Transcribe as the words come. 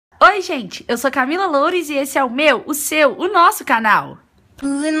Oi, gente, eu sou Camila Loures e esse é o meu, o seu, o nosso canal.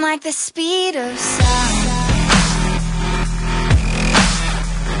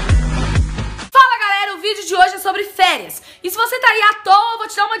 Fala, galera, o vídeo de hoje é sobre férias. E se você tá aí à toa, eu vou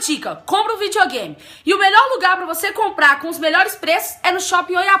te dar uma dica. Compra um videogame. E o melhor lugar pra você comprar com os melhores preços é no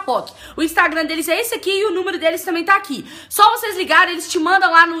Shopping Oiapoque. O Instagram deles é esse aqui e o número deles também tá aqui. Só vocês ligarem, eles te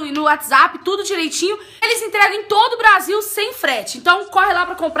mandam lá no WhatsApp, tudo direitinho. Eles entregam em todo o Brasil sem frete. Então corre lá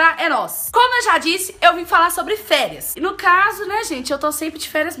pra comprar, é nós. Como eu já disse, eu vim falar sobre férias. E no caso, né, gente, eu tô sempre de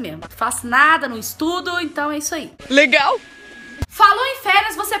férias mesmo. Não faço nada, não estudo, então é isso aí. Legal! Falou em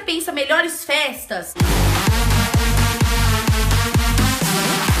férias, você pensa melhores festas,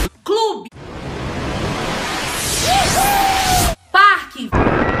 clube, parque,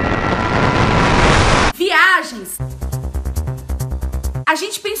 viagens. A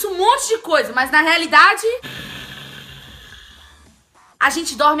gente pensa um monte de coisa, mas na realidade a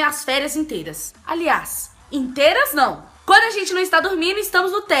gente dorme as férias inteiras. Aliás, inteiras não. Quando a gente não está dormindo,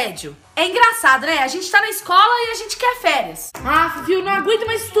 estamos no tédio. É engraçado, né? A gente tá na escola e a gente quer férias. Ah, viu? Não aguento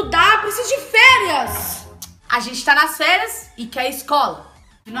mais estudar, preciso de férias. A gente tá nas férias e quer escola.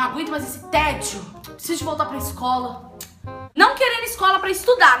 Não aguento mais esse tédio. Preciso de voltar pra escola. Não querendo escola pra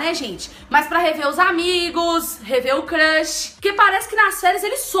estudar, né, gente? Mas pra rever os amigos, rever o crush. Porque parece que nas férias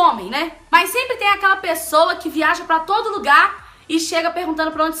eles somem, né? Mas sempre tem aquela pessoa que viaja pra todo lugar e chega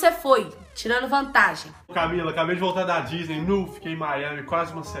perguntando pra onde você foi, tirando vantagem. Camila, acabei de voltar da Disney, fiquei em Miami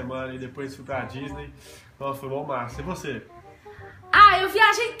quase uma semana e depois fui pra Disney. Nossa, foi bom massa. E você? Ah, eu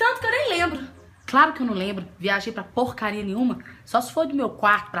viajei tanto que eu nem lembro. Claro que eu não lembro. Viajei pra porcaria nenhuma. Só se for do meu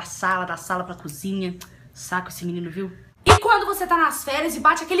quarto pra sala, da sala pra cozinha. Saco esse menino, viu? E quando você tá nas férias e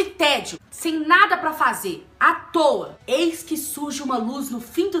bate aquele tédio, sem nada pra fazer, à toa, eis que surge uma luz no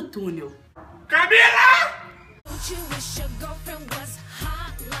fim do túnel. Camila!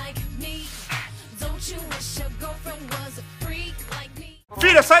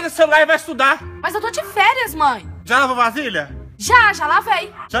 Filha, sai do celular e vai estudar. Mas eu tô de férias, mãe. Já lavou vasilha? Já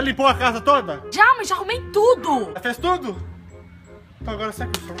lavei. Já limpou a casa toda? Já, mas já arrumei tudo. Já fez tudo? Então agora sai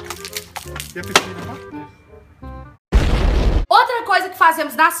aqui, e a piscina, tá? Outra coisa que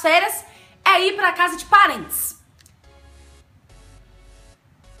fazemos nas férias é ir pra casa de parentes.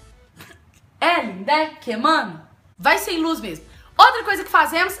 É, né? Que, mano? Vai sem luz mesmo. Outra coisa que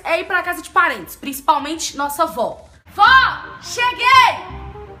fazemos é ir pra casa de parentes, principalmente nossa avó. Vó, cheguei!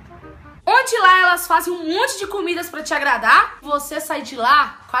 Onde lá elas fazem um monte de comidas pra te agradar, você sai de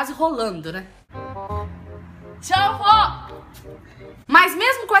lá quase rolando, né? Tchau, vó! Mas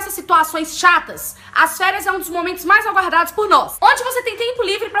mesmo com essas situações chatas, as férias é um dos momentos mais aguardados por nós, onde você tem tempo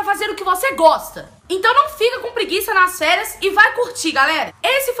livre pra fazer o que você gosta. Então não fica com preguiça nas férias e vai curtir, galera.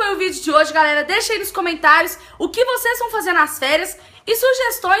 Esse foi o vídeo de hoje, galera. Deixa aí nos comentários o que vocês vão fazer nas férias e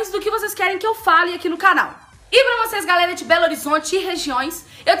sugestões do que vocês querem que eu fale aqui no canal. E pra vocês, galera de Belo Horizonte e regiões,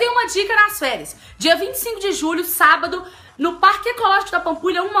 eu tenho uma dica nas férias. Dia 25 de julho, sábado, no Parque Ecológico da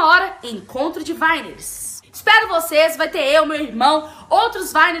Pampulha, 1h, encontro de Viners. Espero vocês, vai ter eu, meu irmão,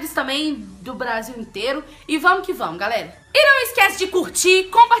 outros Viners também do Brasil inteiro. E vamos que vamos, galera. E não esquece de curtir,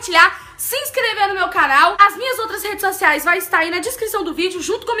 compartilhar, se inscrever no meu canal. As minhas outras redes sociais vai estar aí na descrição do vídeo,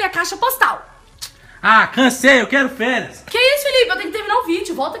 junto com a minha caixa postal. Ah, cansei, eu quero férias. Que isso, Felipe? Eu tenho que terminar o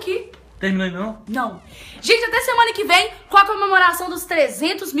vídeo, volta aqui. Terminou aí não? Não. Gente, até semana que vem com a comemoração dos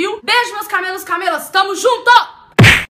 300 mil. Beijo, meus camelos, camelas. Tamo junto!